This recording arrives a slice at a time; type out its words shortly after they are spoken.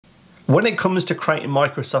When it comes to creating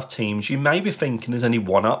Microsoft Teams, you may be thinking there's only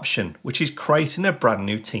one option, which is creating a brand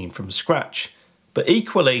new team from scratch. But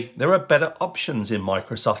equally, there are better options in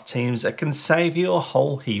Microsoft Teams that can save you a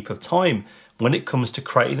whole heap of time when it comes to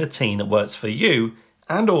creating a team that works for you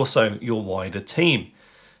and also your wider team.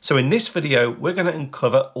 So in this video, we're going to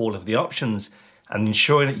uncover all of the options and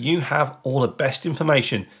ensure that you have all the best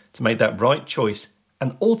information to make that right choice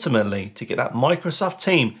and ultimately to get that Microsoft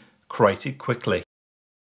team created quickly.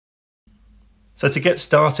 So to get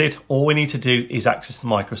started, all we need to do is access the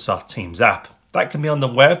Microsoft Teams app. That can be on the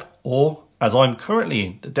web or, as I'm currently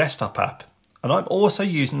in, the desktop app. And I'm also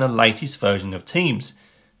using the latest version of Teams.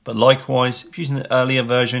 But likewise, if you're using the earlier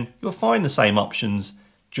version, you'll find the same options,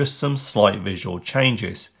 just some slight visual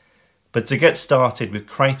changes. But to get started with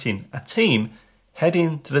creating a team, head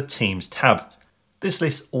into the Teams tab. This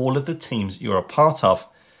lists all of the teams you're a part of.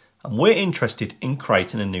 And we're interested in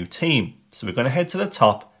creating a new team. So we're going to head to the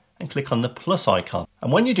top and click on the plus icon.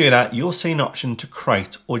 And when you do that, you'll see an option to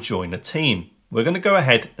create or join a team. We're going to go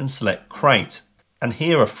ahead and select create. And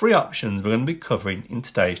here are 3 options we're going to be covering in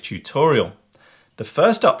today's tutorial. The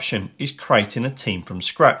first option is creating a team from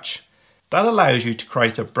scratch. That allows you to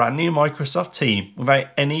create a brand new Microsoft team without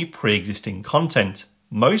any pre-existing content.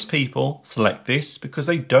 Most people select this because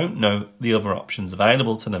they don't know the other options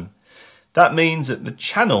available to them. That means that the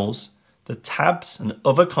channels, the tabs and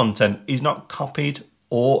other content is not copied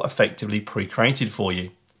or effectively pre-created for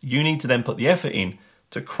you. You need to then put the effort in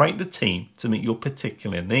to create the team to meet your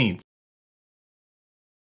particular needs.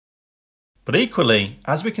 But equally,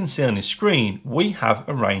 as we can see on the screen, we have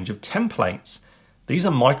a range of templates. These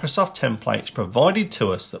are Microsoft templates provided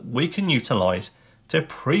to us that we can utilize to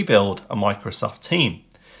pre-build a Microsoft team.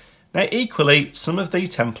 Now equally, some of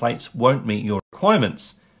these templates won't meet your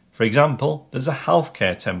requirements. For example, there's a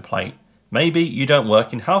healthcare template. Maybe you don't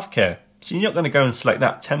work in healthcare, so you're not going to go and select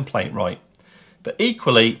that template, right? But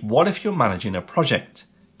equally, what if you're managing a project?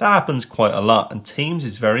 That happens quite a lot and Teams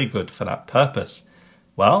is very good for that purpose.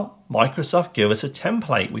 Well, Microsoft give us a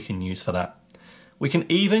template we can use for that. We can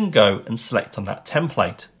even go and select on that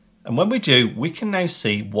template. And when we do, we can now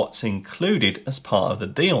see what's included as part of the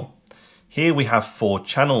deal. Here we have 4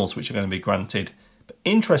 channels which are going to be granted. But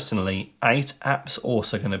interestingly, 8 apps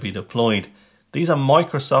also going to be deployed. These are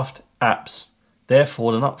Microsoft apps.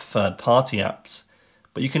 Therefore, they're not third-party apps.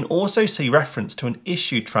 But you can also see reference to an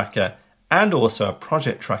issue tracker and also a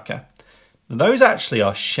project tracker. Now, those actually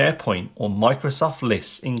are SharePoint or Microsoft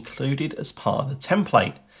lists included as part of the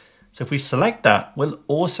template. So if we select that, we'll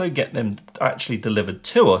also get them actually delivered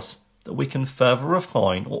to us that we can further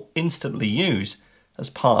refine or instantly use as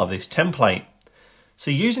part of this template.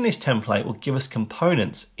 So using this template will give us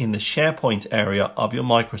components in the SharePoint area of your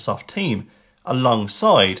Microsoft team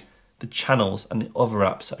alongside the channels and the other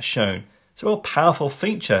apps that are shown. It's a real powerful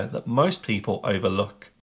feature that most people overlook.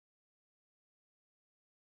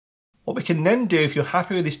 What we can then do if you're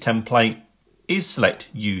happy with this template is select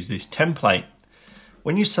use this template.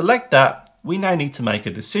 When you select that, we now need to make a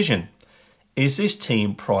decision. Is this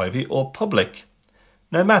team private or public?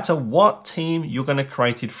 No matter what team you're going to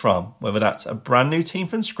create it from, whether that's a brand new team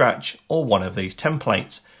from scratch or one of these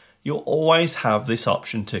templates, you'll always have this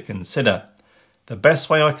option to consider. The best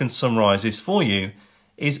way I can summarize this for you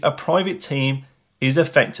is a private team is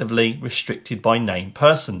effectively restricted by named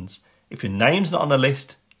persons. If your name's not on the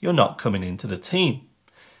list, you're not coming into the team.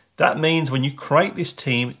 That means when you create this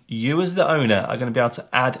team, you as the owner are going to be able to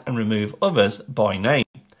add and remove others by name.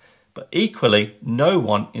 But equally, no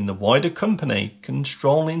one in the wider company can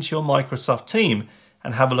stroll into your Microsoft team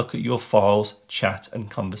and have a look at your files, chat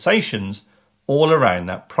and conversations all around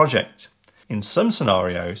that project. In some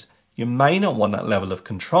scenarios, you may not want that level of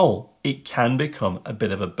control. It can become a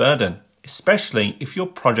bit of a burden, especially if your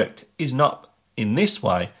project is not, in this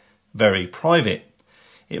way, very private.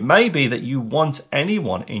 It may be that you want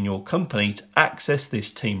anyone in your company to access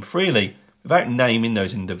this team freely without naming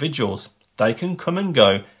those individuals. They can come and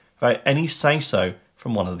go without any say-so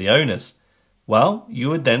from one of the owners. Well, you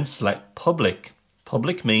would then select public.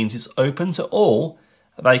 Public means it's open to all.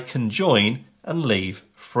 They can join and leave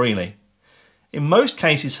freely. In most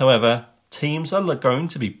cases, however, teams are going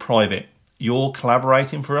to be private. You're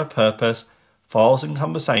collaborating for a purpose. Files and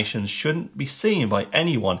conversations shouldn't be seen by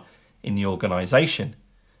anyone in the organisation.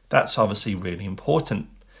 That's obviously really important.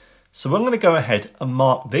 So I'm going to go ahead and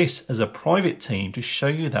mark this as a private team to show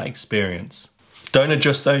you that experience. Don't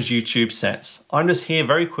adjust those YouTube sets. I'm just here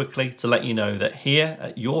very quickly to let you know that here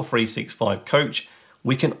at Your 365 Coach,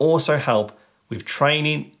 we can also help with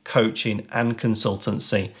training, coaching and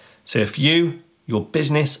consultancy. So if you, your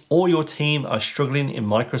business or your team are struggling in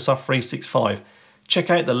Microsoft 365, check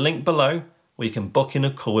out the link below where you can book in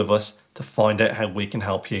a call with us to find out how we can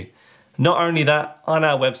help you. Not only that, on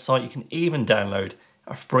our website you can even download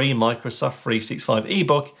a free Microsoft 365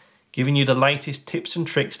 ebook giving you the latest tips and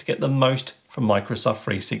tricks to get the most from Microsoft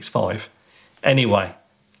 365. Anyway,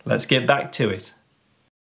 let's get back to it.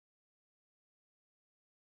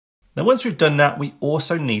 Now once we've done that, we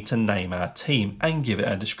also need to name our team and give it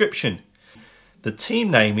a description. The team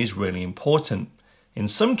name is really important. In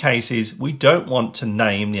some cases, we don't want to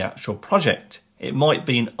name the actual project. It might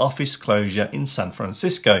be an office closure in San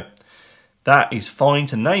Francisco. That is fine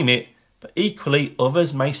to name it, but equally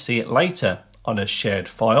others may see it later on a shared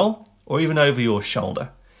file or even over your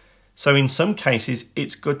shoulder. So in some cases,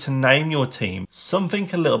 it's good to name your team something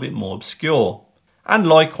a little bit more obscure. And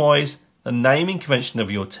likewise, the naming convention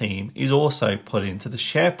of your team is also put into the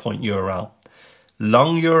SharePoint URL.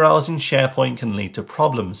 Long URLs in SharePoint can lead to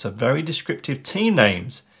problems, so very descriptive team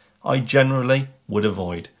names I generally would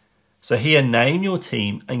avoid. So here, name your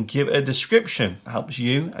team and give it a description that helps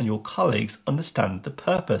you and your colleagues understand the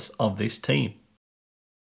purpose of this team.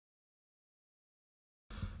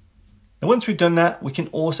 Now once we've done that, we can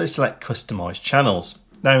also select Customize Channels.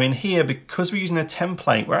 Now in here, because we're using a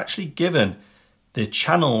template, we're actually given the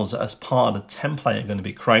channels as part of the template are going to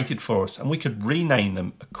be created for us, and we could rename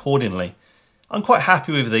them accordingly. I'm quite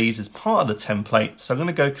happy with these as part of the template, so I'm going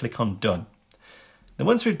to go click on Done. Then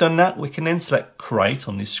once we've done that, we can then select Create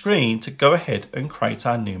on this screen to go ahead and create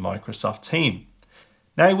our new Microsoft team.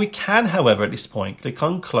 Now we can, however, at this point, click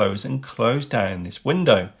on Close and close down this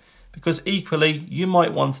window, because equally you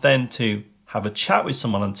might want then to have a chat with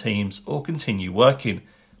someone on Teams or continue working,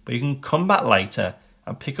 but you can come back later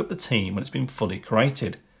and pick up the team when it's been fully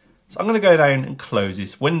created. So I'm going to go down and close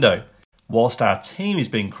this window whilst our team is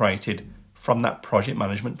being created from that project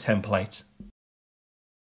management template.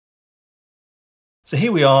 So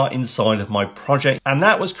here we are inside of my project, and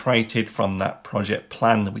that was created from that project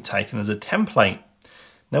plan that we've taken as a template.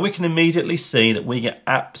 Now we can immediately see that we get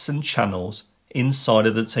apps and channels inside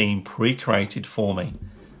of the team pre-created for me.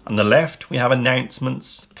 On the left we have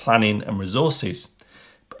announcements, planning and resources.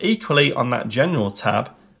 But equally on that general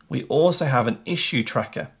tab we also have an issue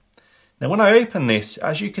tracker. Now when I open this,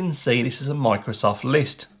 as you can see, this is a Microsoft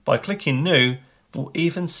list. By clicking New, we'll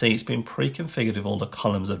even see it's been pre-configured with all the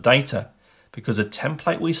columns of data, because a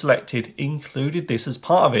template we selected included this as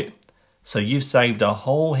part of it. So you've saved a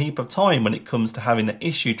whole heap of time when it comes to having an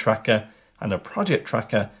issue tracker and a project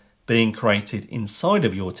tracker being created inside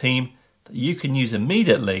of your team that you can use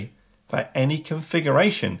immediately without any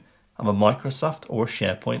configuration of a Microsoft or a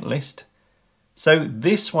SharePoint list. So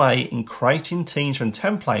this way in creating teams from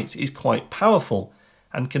templates is quite powerful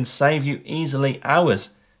and can save you easily hours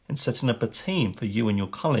in setting up a team for you and your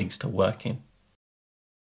colleagues to work in.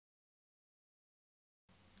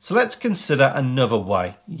 So let's consider another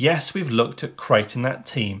way. Yes, we've looked at creating that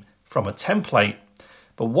team from a template,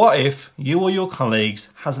 but what if you or your colleagues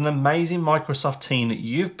has an amazing Microsoft team that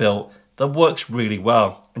you've built that works really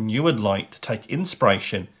well and you would like to take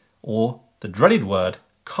inspiration, or the dreaded word,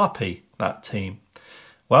 copy that team?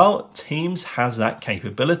 Well, Teams has that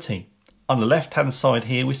capability. On the left hand side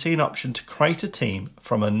here we see an option to create a team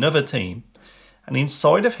from another team, and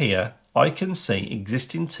inside of here I can see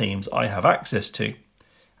existing teams I have access to,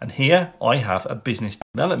 and here I have a business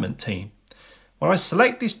development team. When I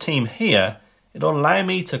select this team here, it'll allow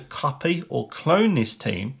me to copy or clone this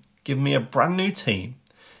team, give me a brand new team,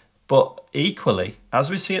 but equally, as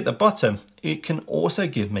we see at the bottom, it can also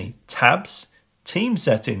give me tabs, team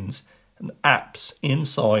settings and apps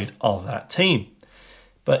inside of that team.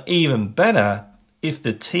 But even better, if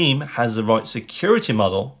the team has the right security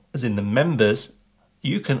model, as in the members,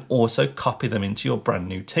 you can also copy them into your brand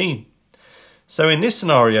new team. So in this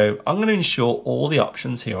scenario, I'm going to ensure all the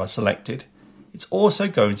options here are selected. It's also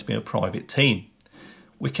going to be a private team.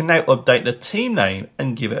 We can now update the team name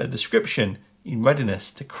and give it a description in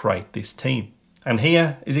readiness to create this team. And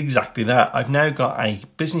here is exactly that. I've now got a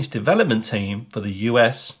business development team for the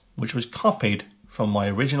US, which was copied from my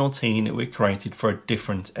original team that we created for a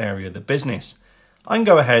different area of the business. I can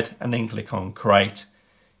go ahead and then click on Create.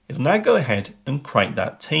 It'll now go ahead and create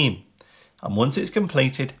that team. And once it's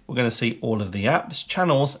completed, we're going to see all of the apps,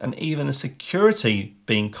 channels, and even the security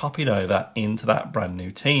being copied over into that brand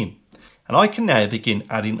new team. And I can now begin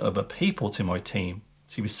adding other people to my team.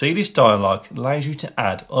 So you see this dialog allows you to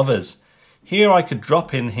add others. Here I could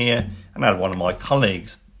drop in here and add one of my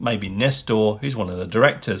colleagues, maybe Nestor, who's one of the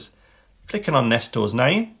directors. Clicking on Nestor's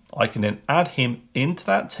name, I can then add him into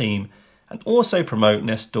that team and also promote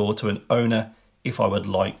Nestor to an owner if I would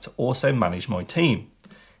like to also manage my team.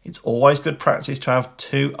 It's always good practice to have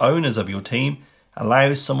two owners of your team.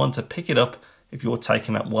 Allows someone to pick it up if you're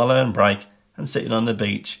taking that well-earned break and sitting on the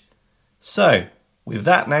beach. So with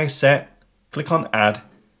that now set, click on add,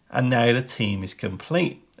 and now the team is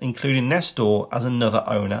complete, including Nestor as another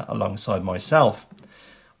owner alongside myself.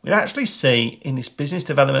 We actually see in this business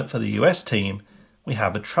development for the US team, we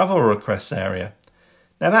have a travel requests area.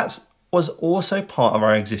 Now that was also part of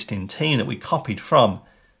our existing team that we copied from,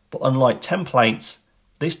 but unlike templates,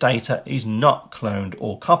 this data is not cloned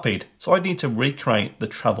or copied, so I need to recreate the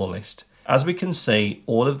travel list. As we can see,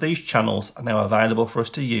 all of these channels are now available for us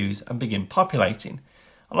to use and begin populating.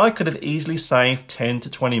 And I could have easily saved 10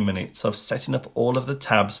 to 20 minutes of setting up all of the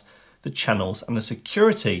tabs, the channels and the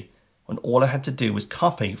security when all I had to do was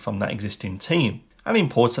copy from that existing team. And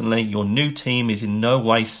importantly, your new team is in no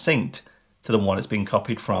way synced to the one it's been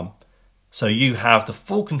copied from. So you have the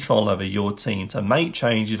full control over your team to make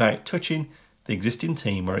changes without touching the existing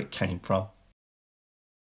team where it came from.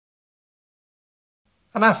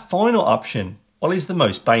 And our final option, well, is the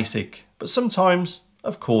most basic, but sometimes,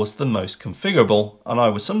 of course, the most configurable, and I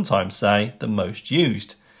would sometimes say the most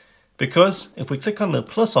used. Because if we click on the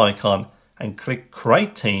plus icon and click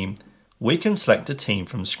Create Team, we can select a team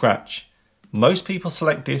from scratch. Most people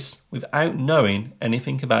select this without knowing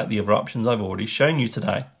anything about the other options I've already shown you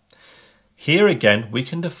today. Here again, we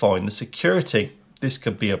can define the security. This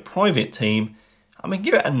could be a private team, and we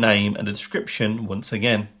give it a name and a description once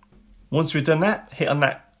again. Once we've done that, hit on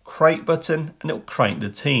that Create button and it'll create the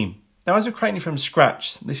team. Now, as we're creating from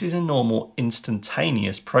scratch, this is a normal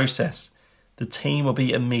instantaneous process. The team will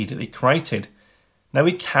be immediately created. Now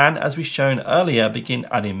we can, as we shown earlier, begin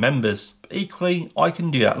adding members, but equally I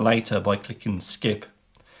can do that later by clicking skip.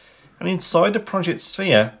 And inside the project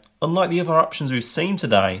sphere, unlike the other options we've seen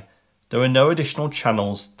today, there are no additional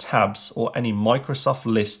channels, tabs or any Microsoft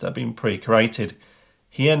lists that have been pre-created.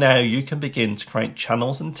 Here now you can begin to create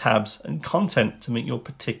channels and tabs and content to meet your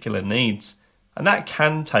particular needs. And that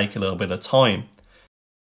can take a little bit of time.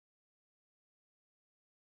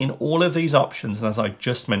 In all of these options, and as I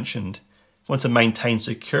just mentioned, if you want to maintain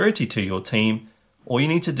security to your team, all you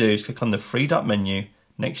need to do is click on the three dot menu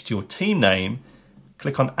next to your team name,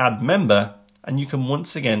 click on Add Member, and you can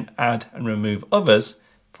once again add and remove others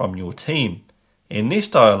from your team. In this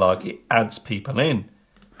dialog, it adds people in.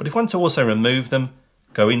 But if you want to also remove them,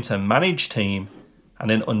 go into Manage Team, and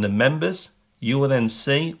then under Members, you will then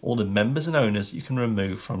see all the members and owners you can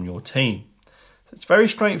remove from your team. So it's very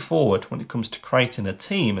straightforward when it comes to creating a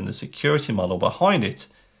team and the security model behind it.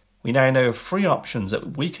 We now know of 3 options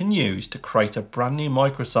that we can use to create a brand new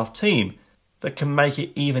Microsoft team that can make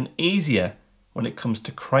it even easier when it comes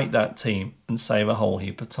to create that team and save a whole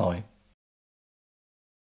heap of time.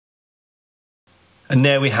 And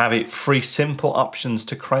there we have it, 3 simple options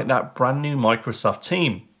to create that brand new Microsoft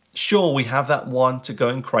team. Sure, we have that one to go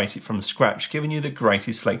and create it from scratch, giving you the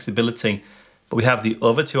greatest flexibility, but we have the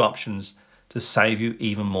other 2 options to save you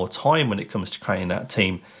even more time when it comes to creating that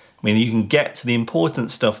team. I mean, you can get to the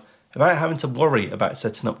important stuff without having to worry about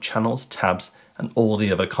setting up channels, tabs, and all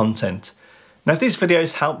the other content. Now, if this video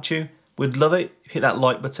has helped you, we'd love it. Hit that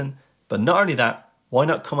like button, but not only that, why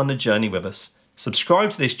not come on the journey with us? Subscribe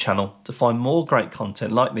to this channel to find more great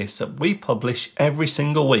content like this that we publish every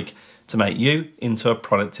single week to make you into a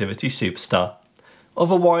productivity superstar.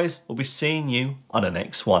 Otherwise, we'll be seeing you on the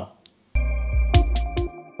next one.